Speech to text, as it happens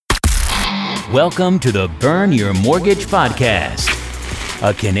Welcome to the Burn Your Mortgage Podcast,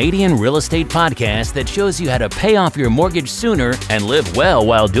 a Canadian real estate podcast that shows you how to pay off your mortgage sooner and live well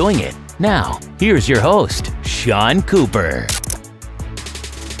while doing it. Now, here's your host, Sean Cooper.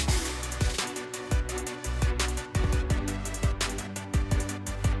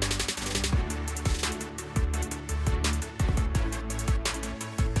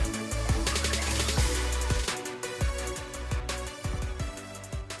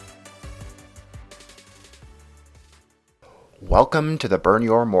 Welcome to the Burn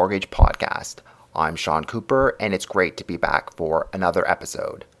Your Mortgage Podcast. I'm Sean Cooper, and it's great to be back for another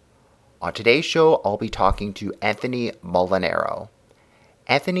episode. On today's show, I'll be talking to Anthony Molinaro.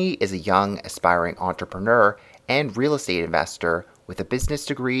 Anthony is a young, aspiring entrepreneur and real estate investor with a business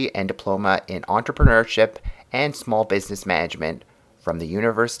degree and diploma in entrepreneurship and small business management from the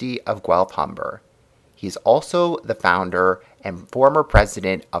University of Guelph-Humber. He's also the founder and former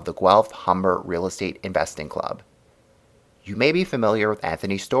president of the Guelph-Humber Real Estate Investing Club. You may be familiar with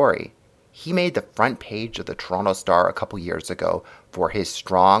Anthony's story. He made the front page of the Toronto Star a couple years ago for his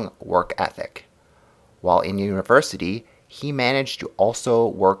strong work ethic. While in university, he managed to also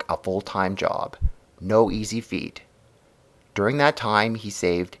work a full-time job. No easy feat. During that time, he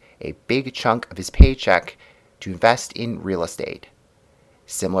saved a big chunk of his paycheck to invest in real estate.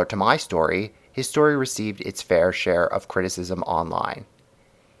 Similar to my story, his story received its fair share of criticism online.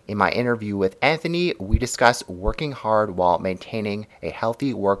 In my interview with Anthony, we discuss working hard while maintaining a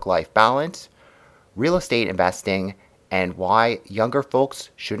healthy work-life balance, real estate investing, and why younger folks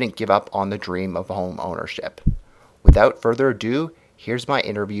shouldn't give up on the dream of home ownership. Without further ado, here's my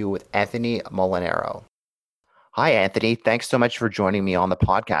interview with Anthony Molinaro. Hi, Anthony. Thanks so much for joining me on the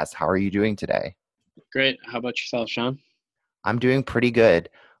podcast. How are you doing today? Great. How about yourself, Sean? I'm doing pretty good.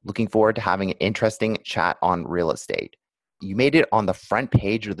 Looking forward to having an interesting chat on real estate. You made it on the front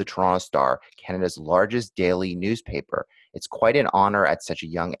page of the Toronto Star, Canada's largest daily newspaper. It's quite an honor at such a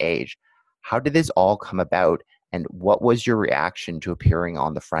young age. How did this all come about, and what was your reaction to appearing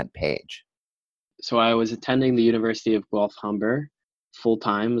on the front page? So I was attending the University of Guelph-Humber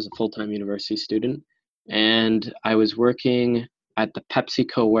full-time as a full-time university student, and I was working at the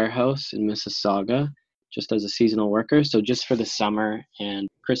PepsiCo warehouse in Mississauga just as a seasonal worker, so just for the summer and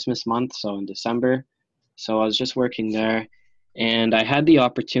Christmas month, so in December. So I was just working there, and I had the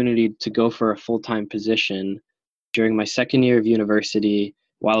opportunity to go for a full-time position during my second year of university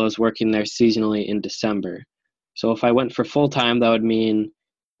while I was working there seasonally in December. So if I went for full-time, that would mean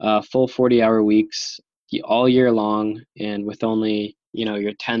full 40-hour weeks all year long, and with only,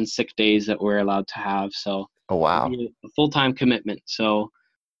 your 10 sick days that we're allowed to have. So Oh, wow. a full-time commitment. So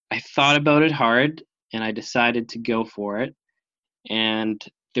I thought about it hard, and I decided to go for it. And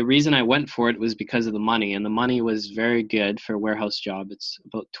the reason I went for it was because of the money, and the money was very good for a warehouse job. It's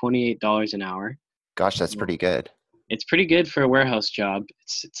about $28 an hour. Gosh, that's pretty good. It's pretty good for a warehouse job.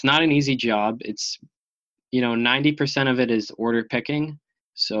 It's not an easy job. It's, 90% of it is order picking.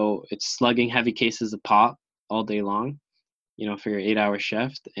 So it's slugging heavy cases of pop all day long, for your 8-hour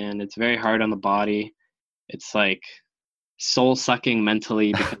shift. And it's very hard on the body. It's like soul sucking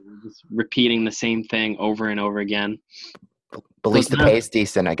mentally because you're just repeating the same thing over and over again. At least the pay is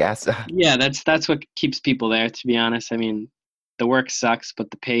decent, I guess. Yeah, that's what keeps people there, to be honest. I mean, the work sucks,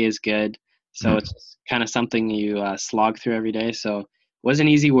 but the pay is good. So it's kind of something you slog through every day. So it wasn't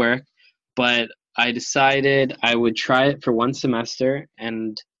easy work, but I decided I would try it for one semester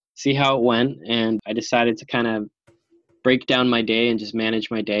and see how it went. And I decided to kind of break down my day and just manage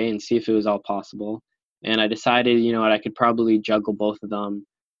my day and see if it was all possible. And I decided, I could probably juggle both of them.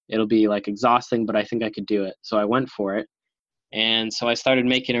 It'll be exhausting, but I think I could do it. So I went for it. And so I started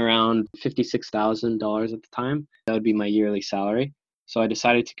making around $56,000 at the time. That would be my yearly salary. So I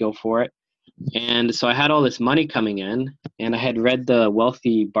decided to go for it. And so I had all this money coming in, and I had read The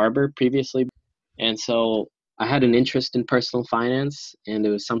Wealthy Barber previously. And so I had an interest in personal finance, and it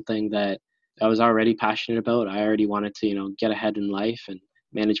was something that I was already passionate about. I already wanted to, get ahead in life and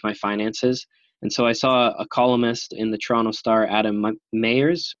manage my finances. And so I saw a columnist in the Toronto Star, Adam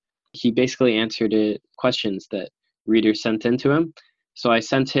Mayers. He basically answered questions that readers sent in to him. So I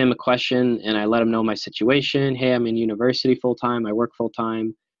sent him a question and I let him know my situation. Hey, I'm in university full-time. I work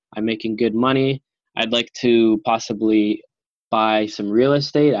full-time. I'm making good money. I'd like to possibly buy some real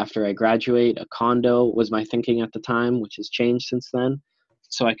estate after I graduate. A condo was my thinking at the time, which has changed since then.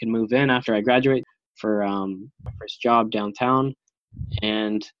 So I can move in after I graduate for my first job downtown.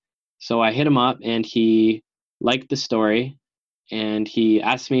 And so I hit him up and he liked the story and he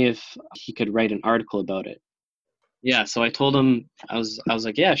asked me if he could write an article about it. Yeah, so I told him, I was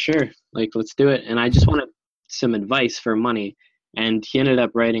like, yeah, sure, let's do it. And I just wanted some advice for money. And he ended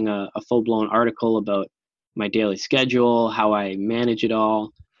up writing a full-blown article about my daily schedule, how I manage it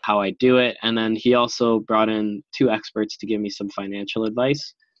all, how I do it. And then he also brought in two experts to give me some financial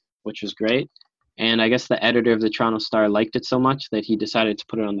advice, which was great. And I guess the editor of the Toronto Star liked it so much that he decided to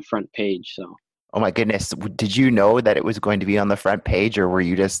put it on the front page. So Oh my goodness. Did you know that it was going to be on the front page, or were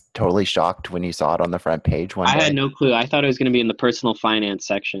you just totally shocked when you saw it on the front page one I had day? no clue. I thought it was going to be in the personal finance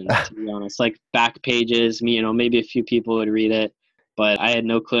section, to be honest. Like back pages, maybe a few people would read it, but I had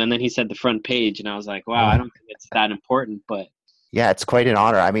no clue. And then he said the front page, and I was like, wow, I Oh. don't think it's that important. But Yeah, it's quite an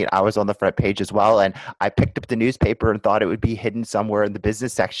honor. I mean, I was on the front page as well, and I picked up the newspaper and thought it would be hidden somewhere in the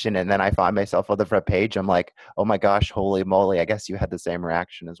business section. And then I find myself on the front page. I'm like, oh my gosh, holy moly. I guess you had the same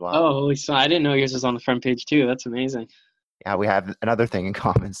reaction as well. oh, holy so I didn't know yours was on the front page too. That's amazing. Yeah, we have another thing in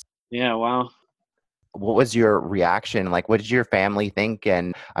common. Yeah, wow. What was your reaction? Like, what did your family think?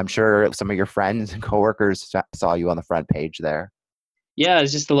 And I'm sure some of your friends and coworkers saw you on the front page there. Yeah,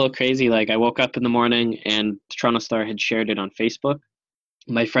 it's just a little crazy. Like I woke up in the morning and the Toronto Star had shared it on Facebook.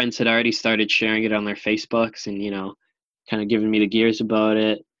 My friends had already started sharing it on their Facebooks and, kind of giving me the gears about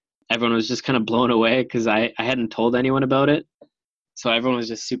it. Everyone was just kind of blown away because I hadn't told anyone about it. So everyone was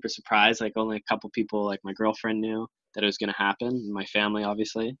just super surprised. Like only a couple people, like my girlfriend, knew that it was going to happen, and my family,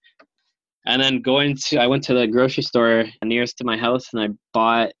 obviously. And then I went to the grocery store nearest to my house and I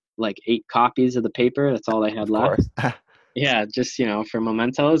bought like 8 copies of the paper. That's all I had Of left. course. Yeah, just, for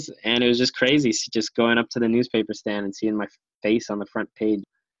mementos. And it was just crazy just going up to the newspaper stand and seeing my face on the front page.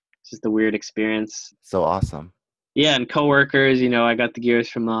 It's just a weird experience. So awesome. Yeah, and coworkers, I got the gears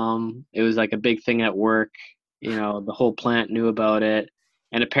from them. It was like a big thing at work. The whole plant knew about it.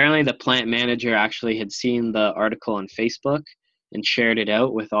 And apparently the plant manager actually had seen the article on Facebook and shared it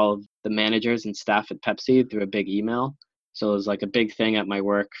out with all of the managers and staff at Pepsi through a big email. So it was like a big thing at my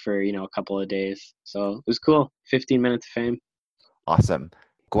work for, a couple of days. So it was cool. 15 minutes of fame. Awesome.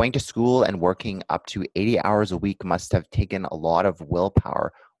 Going to school and working up to 80 hours a week must have taken a lot of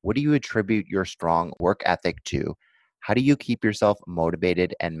willpower. What do you attribute your strong work ethic to? How do you keep yourself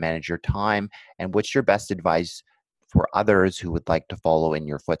motivated and manage your time? And what's your best advice for others who would like to follow in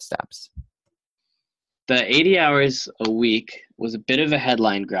your footsteps? The 80 hours a week was a bit of a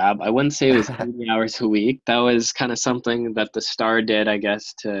headline grab. I wouldn't say it was 80 hours a week. That was kind of something that the Star did, I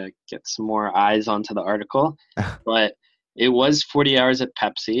guess, to get some more eyes onto the article. But it was 40 hours at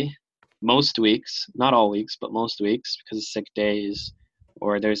Pepsi most weeks, not all weeks, but most weeks because of sick days,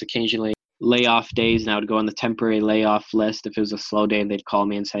 or there's occasionally layoff days, and I would go on the temporary layoff list. If it was a slow day, they'd call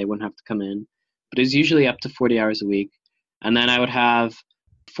me and say I wouldn't have to come in. But it was usually up to 40 hours a week. And then I would have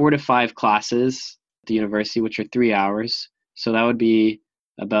 4 to 5 classes the university, which are 3 hours. So that would be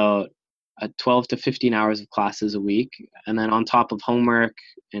about 12 to 15 hours of classes a week. And then on top of homework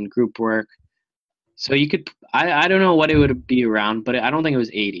and group work. So you could, I don't know what it would be around, but I don't think it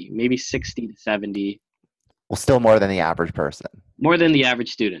was 80, maybe 60 to 70. Well, still more than the average person. More than the average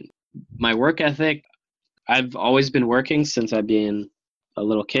student. My work ethic, I've always been working since I've been a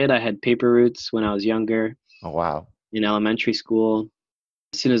little kid. I had paper routes when I was younger Oh, wow. in elementary school.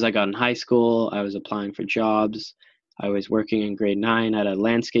 As soon as I got in high school, I was applying for jobs. I was working in grade 9 at a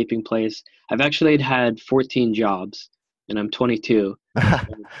landscaping place. I've actually had 14 jobs, and I'm 22.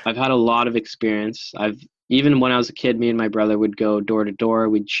 I've had a lot of experience. Even when I was a kid, me and my brother would go door to door.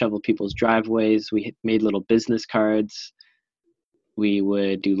 We'd shovel people's driveways. We made little business cards. We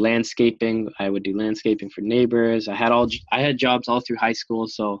would do landscaping. I would do landscaping for neighbors. I had jobs all through high school,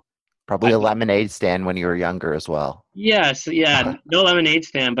 so Probably I've a lemonade stand when you were younger as well. yes, yeah, no lemonade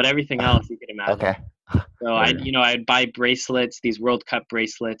stand, but everything else you could imagine. Okay. So I'd buy bracelets, these World Cup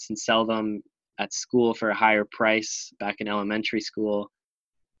bracelets, and sell them at school for a higher price back in elementary school.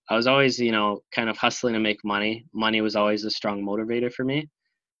 I was always, kind of hustling to make money. Money was always a strong motivator for me.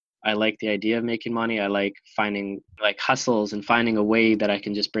 I like the idea of making money. I like finding like hustles and finding a way that I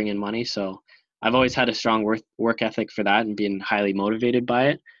can just bring in money. So I've always had a strong work ethic for that and being highly motivated by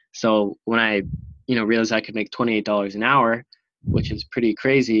it. So when I, realized I could make $28 an hour, which is pretty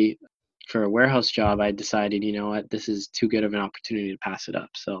crazy for a warehouse job, I decided, you know what, this is too good of an opportunity to pass it up.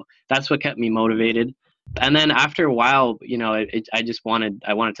 So that's what kept me motivated. And then after a while,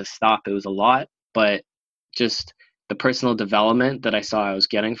 I wanted to stop. It was a lot, but just the personal development that I saw I was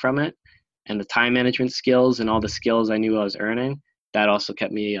getting from it and the time management skills and all the skills I knew I was earning, that also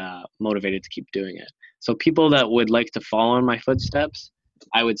kept me motivated to keep doing it. So people that would like to follow in my footsteps,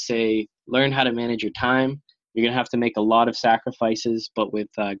 I would say learn how to manage your time. You're going to have to make a lot of sacrifices, but with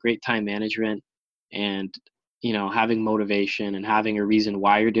great time management and, having motivation and having a reason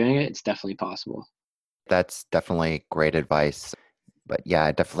why you're doing it, it's definitely possible. That's definitely great advice. But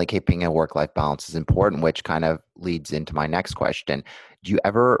yeah, definitely keeping a work-life balance is important, which kind of leads into my next question. Do you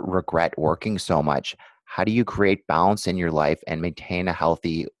ever regret working so much? How do you create balance in your life and maintain a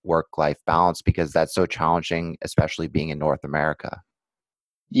healthy work-life balance? Because that's so challenging, especially being in North America.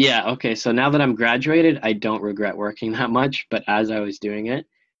 Yeah, okay. So now that I'm graduated, I don't regret working that much. But as I was doing it,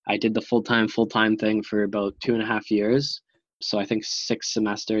 I did the full time thing for about 2.5 years. So I think 6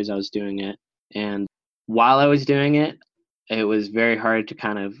 semesters I was doing it. And while I was doing it, it was very hard to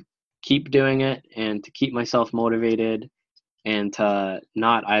kind of keep doing it and to keep myself motivated and to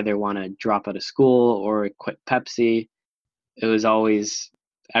not either want to drop out of school or quit Pepsi. It was always,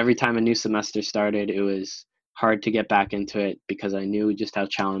 every time a new semester started, it was hard to get back into it because I knew just how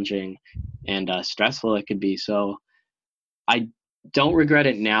challenging and stressful it could be. So I don't regret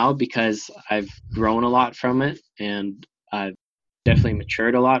it now because I've grown a lot from it, and I've definitely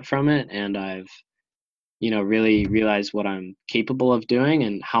matured a lot from it, and I've really realized what I'm capable of doing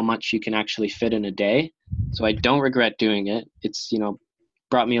and how much you can actually fit in a day. So I don't regret doing it. It's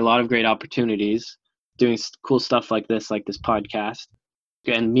brought me a lot of great opportunities doing cool stuff like this podcast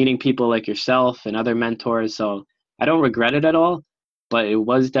and meeting people like yourself and other mentors. So I don't regret it at all, but it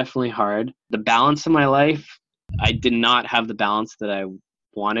was definitely hard. The balance in my life, I did not have the balance that I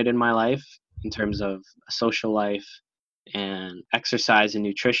wanted in my life in terms of a social life and exercise and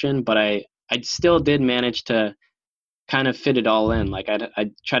nutrition, but I still did manage to kind of fit it all in. Like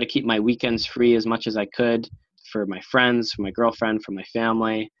I'd try to keep my weekends free as much as I could for my friends, for my girlfriend, for my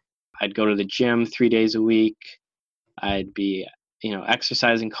family. I'd go to the gym 3 days a week. I'd be,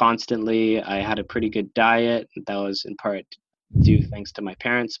 exercising constantly. I had a pretty good diet. That was in part due thanks to my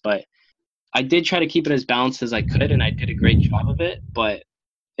parents, but I did try to keep it as balanced as I could, and I did a great job of it. But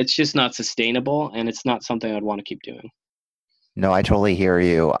it's just not sustainable, and it's not something I'd want to keep doing. No, I totally hear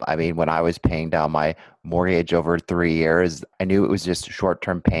you. I mean, when I was paying down my mortgage over 3 years, I knew it was just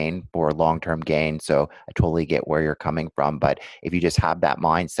short-term pain for long-term gain. So I totally get where you're coming from. But if you just have that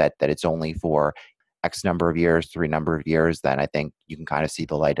mindset that it's only for X number of years, three number of years, then I think you can kind of see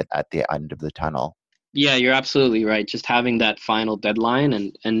the light at the end of the tunnel. Yeah, you're absolutely right. Just having that final deadline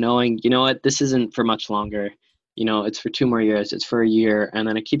and knowing, you know what, this isn't for much longer. It's for 2 more years, it's for a year, and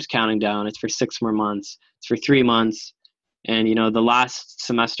then it keeps counting down. It's for 6 more months, it's for 3 months. And the last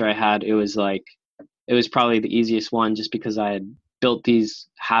semester I had, it was probably the easiest one just because I had built these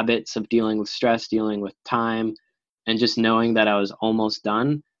habits of dealing with stress, dealing with time, and just knowing that I was almost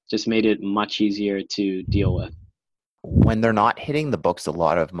done just made it much easier to deal with. When they're not hitting the books, a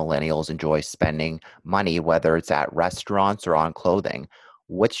lot of millennials enjoy spending money, whether it's at restaurants or on clothing.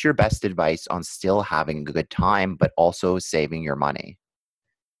 What's your best advice on still having a good time, but also saving your money?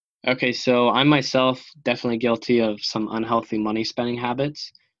 Okay, so I'm myself definitely guilty of some unhealthy money spending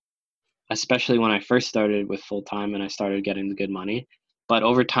habits, especially when I first started with full time and I started getting the good money. But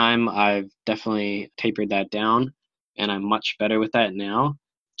over time, I've definitely tapered that down and I'm much better with that now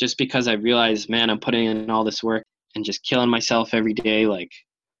just because I realized, man, I'm putting in all this work and just killing myself every day. Like,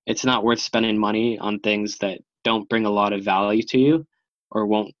 it's not worth spending money on things that don't bring a lot of value to you or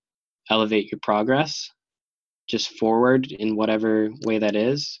won't elevate your progress just forward in whatever way that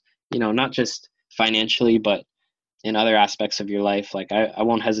is, not just financially, but in other aspects of your life. Like I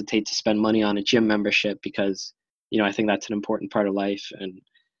won't hesitate to spend money on a gym membership because, I think that's an important part of life and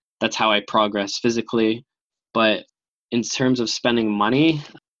that's how I progress physically. But in terms of spending money,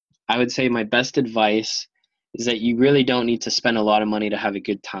 I would say my best advice is that you really don't need to spend a lot of money to have a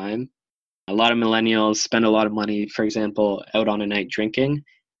good time. A lot of millennials spend a lot of money, for example, out on a night drinking,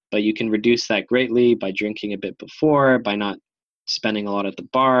 but you can reduce that greatly by drinking a bit before, by not spending a lot at the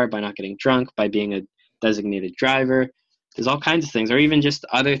bar, by not getting drunk, by being a designated driver. There's all kinds of things, or even just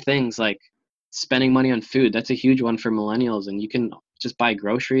other things like spending money on food. That's a huge one for millennials, and you can just buy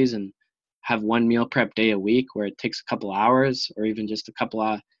groceries and have one meal prep day a week where it takes a couple hours, or even just a couple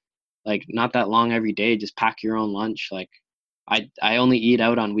of like not that long every day. Just pack your own lunch. Like I only eat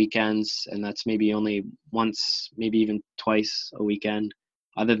out on weekends, and that's maybe only once, maybe even twice a weekend.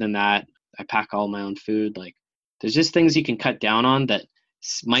 Other than that, I pack all my own food. Like, there's just things you can cut down on that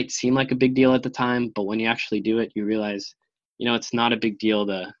might seem like a big deal at the time, but when you actually do it, you realize, it's not a big deal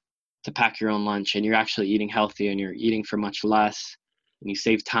to pack your own lunch, and you're actually eating healthy, and you're eating for much less, and you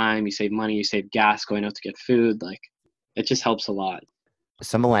save time, you save money, you save gas going out to get food. Like, it just helps a lot.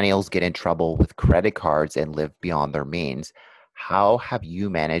 Some millennials get in trouble with credit cards and live beyond their means. How have you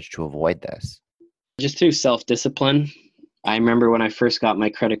managed to avoid this? Just through self-discipline. I remember when I first got my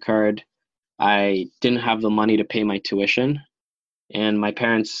credit card, I didn't have the money to pay my tuition, and my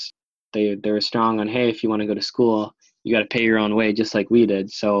parents, they were strong on, hey, if you want to go to school, you got to pay your own way, just like we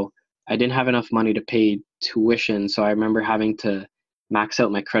did. So I didn't have enough money to pay tuition, so I remember having to max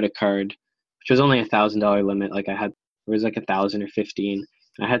out my credit card, which was only $1,000 limit. Like it was like 1,000 or 15.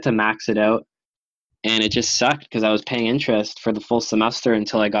 And I had to max it out, and it just sucked because I was paying interest for the full semester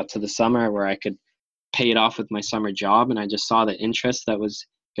until I got to the summer where I could pay it off with my summer job. And I just saw the interest that was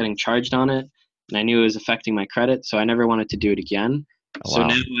getting charged on it, and I knew it was affecting my credit, so I never wanted to do it again. Oh, So wow.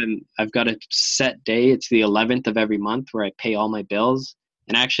 now I've got a set day. It's the 11th of every month where I pay all my bills.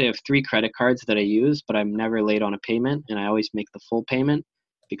 And I actually have 3 credit cards that I use, but I'm never late on a payment, and I always make the full payment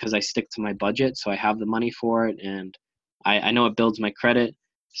because I stick to my budget, so I have the money for it, and I know it builds my credit.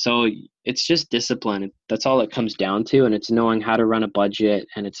 So it's just discipline. That's all it comes down to, and it's knowing how to run a budget,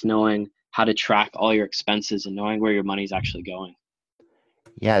 and it's knowing how to track all your expenses and knowing where your money's actually going.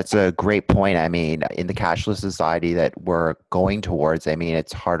 Yeah, it's a great point. I mean, in the cashless society that we're going towards, I mean,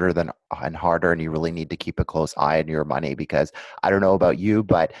 it's harder and harder, and you really need to keep a close eye on your money because I don't know about you,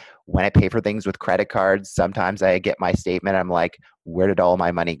 but when I pay for things with credit cards, sometimes I get my statement, I'm like, where did all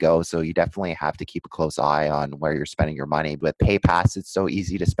my money go? So you definitely have to keep a close eye on where you're spending your money. With PayPass, it's so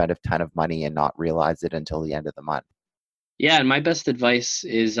easy to spend a ton of money and not realize it until the end of the month. Yeah, and my best advice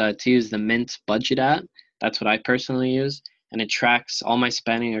is to use the Mint budget app. That's what I personally use. And it tracks all my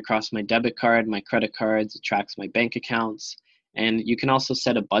spending across my debit card, my credit cards. It tracks my bank accounts. And you can also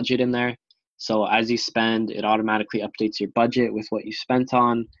set a budget in there. So as you spend, it automatically updates your budget with what you spent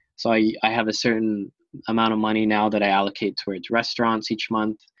on. So I have a certain amount of money now that I allocate towards restaurants each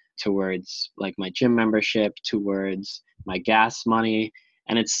month, towards like my gym membership, towards my gas money.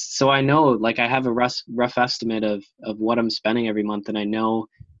 And it's so I know, like, I have a rough estimate of what I'm spending every month, and I know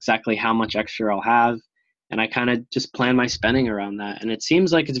exactly how much extra I'll have, and I kind of just plan my spending around that. And it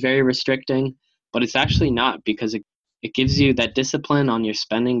seems like it's very restricting, but it's actually not, because it gives you that discipline on your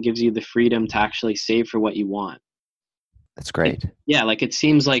spending, gives you the freedom to actually save for what you want. That's great. Yeah, like it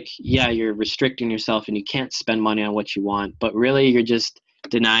seems like, yeah, you're restricting yourself and you can't spend money on what you want, but really you're just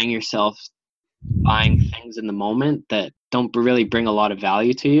denying yourself buying things in the moment that don't really bring a lot of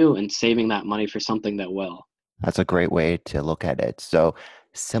value to you and saving that money for something that will. That's a great way to look at it. So,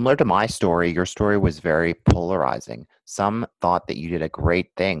 similar to my story, your story was very polarizing. Some thought that you did a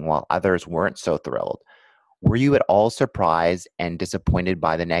great thing while others weren't so thrilled. Were you at all surprised and disappointed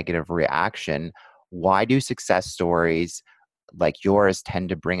by the negative reaction? Why do success stories like yours tend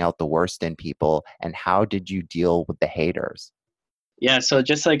to bring out the worst in people? And how did you deal with the haters? Yeah, so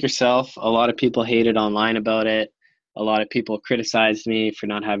just like yourself, a lot of people hated online about it. A lot of people criticized me for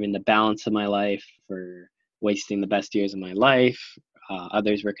not having the balance of my life, for wasting the best years of my life.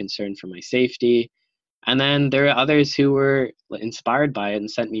 Others were concerned for my safety. And then there are others who were inspired by it and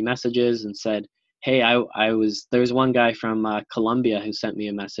sent me messages and said, hey, there was one guy from Colombia who sent me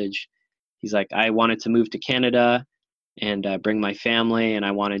a message. He's like, I wanted to move to Canada and bring my family, and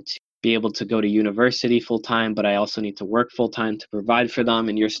I wanted to be able to go to university full time, but I also need to work full time to provide for them.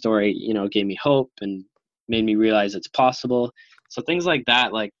 And your story, gave me hope and made me realize it's possible. So things like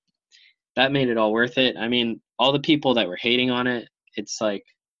that, that made it all worth it. I mean, all the people that were hating on it, it's like,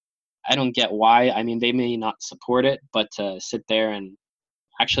 I don't get why. I mean, they may not support it, but to sit there and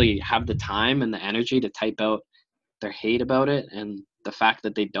actually have the time and the energy to type out their hate about it, and the fact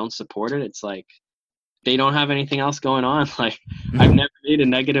that they don't support it, it's like they don't have anything else going on. Like, I've never made a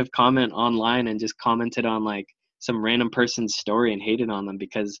negative comment online and just commented on like some random person's story and hated on them,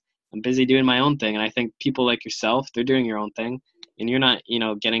 because I'm busy doing my own thing. And I think people like yourself, they're doing your own thing, and you're not,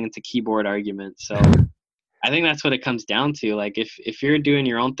 getting into keyboard arguments. So I think that's what it comes down to. Like, if you're doing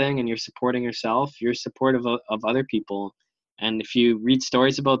your own thing and you're supporting yourself, you're supportive of other people. And if you read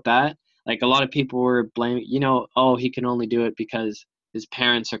stories about that, like a lot of people were blaming, oh, he can only do it because his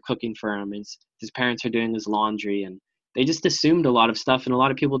parents are cooking for him. His parents are doing his laundry, and they just assumed a lot of stuff. And a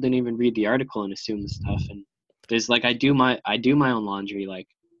lot of people didn't even read the article and assume the stuff. And there's like, I do my own laundry. Like,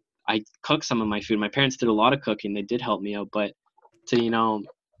 I cook some of my food. My parents did a lot of cooking. They did help me out, but to,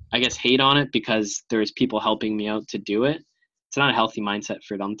 I guess, hate on it because there's people helping me out to do it, it's not a healthy mindset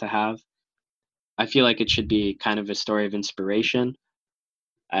for them to have. I feel like it should be kind of a story of inspiration.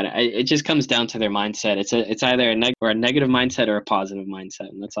 It just comes down to their mindset. It's either a negative mindset or a positive mindset,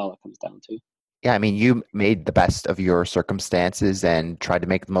 and that's all it comes down to. Yeah, I mean, you made the best of your circumstances and tried to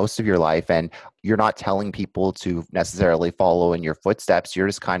make the most of your life. And you're not telling people to necessarily follow in your footsteps. You're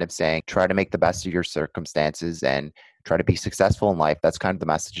just kind of saying, try to make the best of your circumstances and try to be successful in life. That's kind of the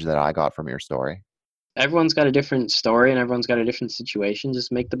message that I got from your story. Everyone's got a different story and everyone's got a different situation.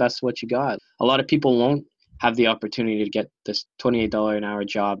 Just make the best of what you got. A lot of people won't have the opportunity to get this $28 an hour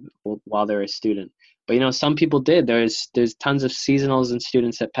job while they're a student. But some people did. There's tons of seasonals and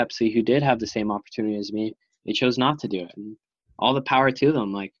students at Pepsi who did have the same opportunity as me. They chose not to do it. And all the power to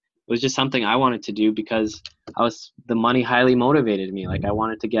them. Like, was just something I wanted to do because the money highly motivated me. Like I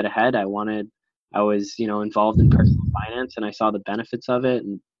wanted to get ahead. I was, involved in personal finance, and I saw the benefits of it,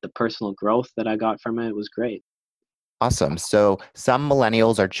 and the personal growth that I got from it was great. Awesome. So some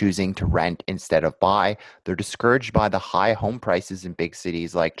millennials are choosing to rent instead of buy. They're discouraged by the high home prices in big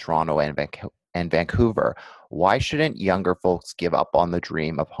cities like Toronto and Vancouver. Why shouldn't younger folks give up on the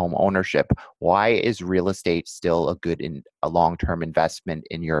dream of home ownership? Why is real estate still a long-term investment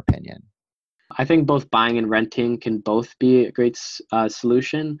in your opinion? I think both buying and renting can both be a great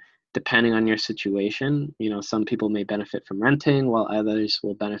solution depending on your situation. Some people may benefit from renting while others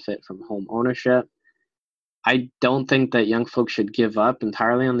will benefit from home ownership. I don't think that young folks should give up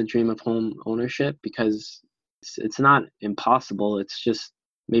entirely on the dream of home ownership because it's not impossible. It's just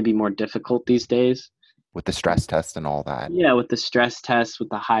maybe more difficult these days. With the stress test and all that. Yeah, with the stress tests, with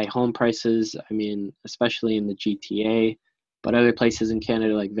the high home prices, I mean, especially in the GTA, but other places in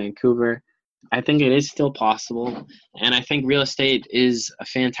Canada like Vancouver, I think it is still possible. And I think real estate is a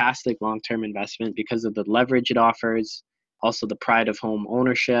fantastic long-term investment because of the leverage it offers, also the pride of home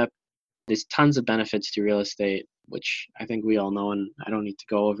ownership. There's tons of benefits to real estate, which I think we all know and I don't need to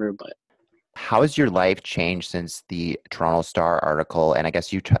go over, but How has your life changed since the Toronto Star article? And I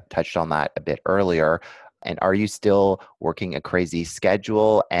guess you touched on that a bit earlier. And are you still working a crazy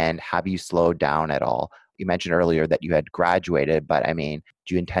schedule? And have you slowed down at all? You mentioned earlier that you had graduated, but I mean,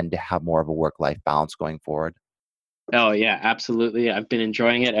 do you intend to have more of a work-life balance going forward? oh yeah, absolutely. I've been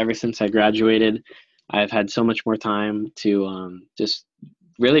enjoying it ever since I graduated. I've had so much more time to just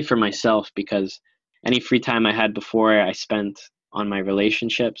really for myself because any free time I had before I spent on my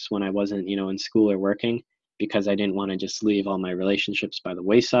relationships when I wasn't, in school or working because I didn't want to just leave all my relationships by the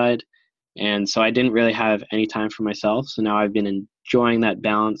wayside. And so I didn't really have any time for myself. So now I've been enjoying that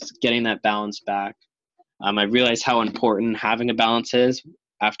balance, getting that balance back. I realized how important having a balance is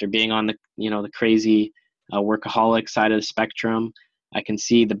after being on the crazy workaholic side of the spectrum. I can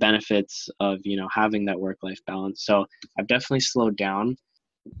see the benefits of, having that work-life balance. So I've definitely slowed down.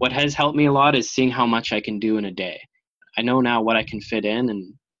 What has helped me a lot is seeing how much I can do in a day. I know now what I can fit in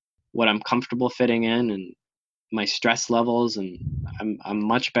and what I'm comfortable fitting in and my stress levels, and I'm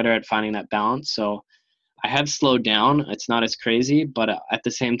much better at finding that balance. So I have slowed down. It's not as crazy, but at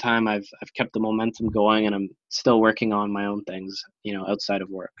the same time, I've kept the momentum going, and I'm still working on my own things, outside of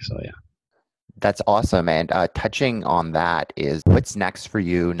work. So yeah. That's awesome. And touching on that is what's next for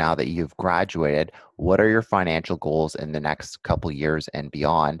you now that you've graduated? What are your financial goals in the next couple years and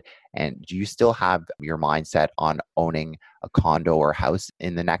beyond? And do you still have your mindset on owning a condo or house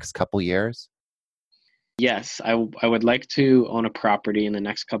in the next couple years? Yes, I would like to own a property in the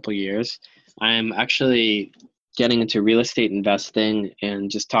next couple of years. I'm actually getting into real estate investing and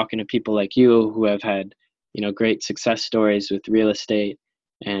just talking to people like you who have had, great success stories with real estate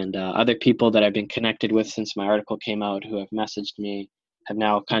and other people that I've been connected with since my article came out who have messaged me have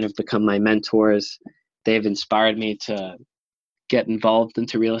now kind of become my mentors. They've inspired me to get involved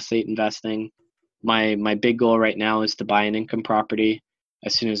into real estate investing. My big goal right now is to buy an income property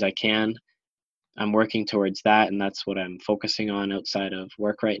as soon as I can. I'm working towards that, and that's what I'm focusing on outside of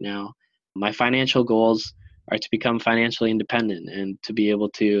work right now. My financial goals are to become financially independent and to be able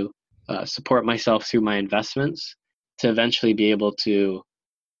to support myself through my investments, to eventually be able to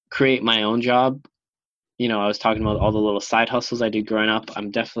create my own job. I was talking about all the little side hustles I did growing up.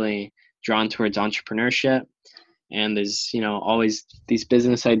 I'm definitely drawn towards entrepreneurship, and there's, always these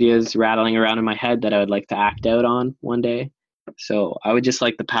business ideas rattling around in my head that I would like to act out on one day. So I would just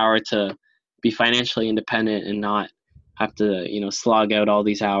like the power to be financially independent and not have to, slog out all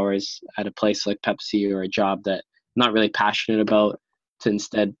these hours at a place like Pepsi or a job that I'm not really passionate about, to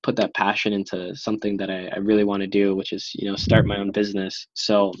instead put that passion into something that I really want to do, which is, start my own business.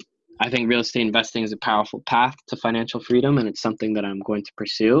 So I think real estate investing is a powerful path to financial freedom, and it's something that I'm going to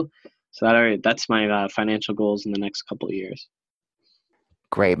pursue. So that's my financial goals in the next couple of years.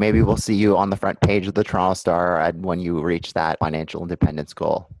 Great. Maybe we'll see you on the front page of the Toronto Star when you reach that financial independence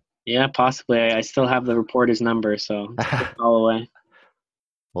goal. Yeah, possibly. I still have the reporter's number, so it's a good call away.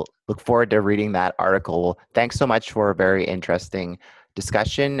 Well, look forward to reading that article. Well, thanks so much for a very interesting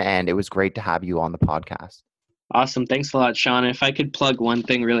discussion, and it was great to have you on the podcast. Awesome. Thanks a lot, Sean. If I could plug one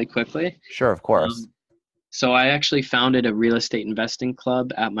thing really quickly. Sure, of course. So I actually founded a real estate investing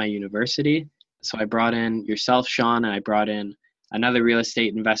club at my university. So I brought in yourself, Sean, and I brought in another real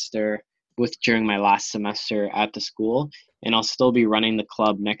estate investor during my last semester at the school. And I'll still be running the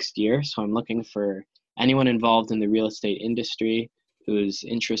club next year. So I'm looking for anyone involved in the real estate industry who's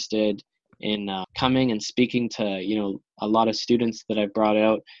interested in coming and speaking to, a lot of students that I've brought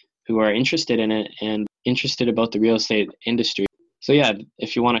out who are interested in it and interested about the real estate industry. So yeah,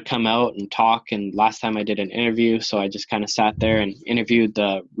 if you want to come out and talk, and last time I did an interview, so I just kind of sat there and interviewed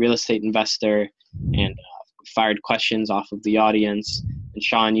the real estate investor and fired questions off of the audience. And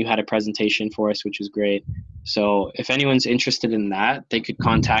Sean, you had a presentation for us, which was great. So if anyone's interested in that, they could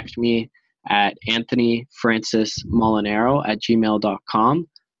contact me at anthonyfrancismolinaro@gmail.com,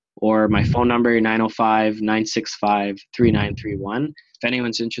 or my phone number, 905-965-3931. If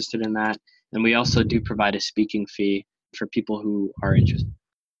anyone's interested in that. And we also do provide a speaking fee for people who are interested.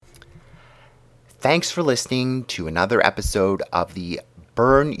 Thanks for listening to another episode of the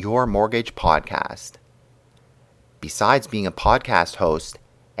Burn Your Mortgage podcast. Besides being a podcast host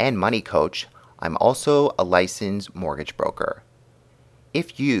and money coach, I'm also a licensed mortgage broker.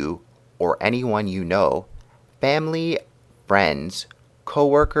 If you or anyone you know, family, friends,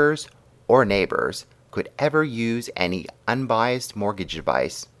 coworkers, or neighbors could ever use any unbiased mortgage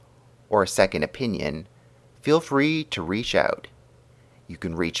advice or a second opinion, feel free to reach out. You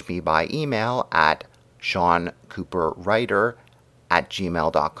can reach me by email at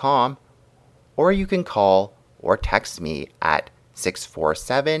seancooperwriter@gmail.com, or you can call or text me at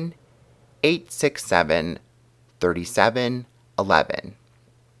 647-867-3711.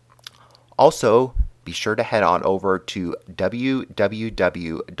 Also, be sure to head on over to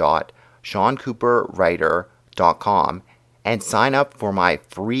www.seancooperwriter.com and sign up for my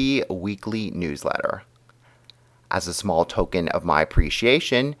free weekly newsletter. As a small token of my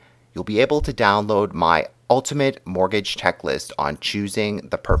appreciation, you'll be able to download my ultimate mortgage checklist on choosing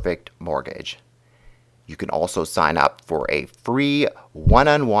the perfect mortgage. You can also sign up for a free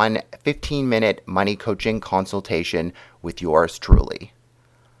one-on-one 15-minute money coaching consultation with yours truly.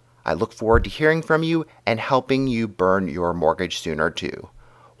 I look forward to hearing from you and helping you burn your mortgage sooner too.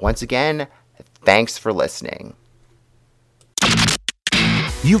 Once again, thanks for listening.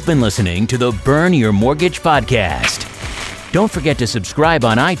 You've been listening to the Burn Your Mortgage podcast. Don't forget to subscribe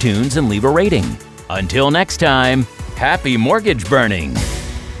on iTunes and leave a rating. Until next time, happy mortgage burning.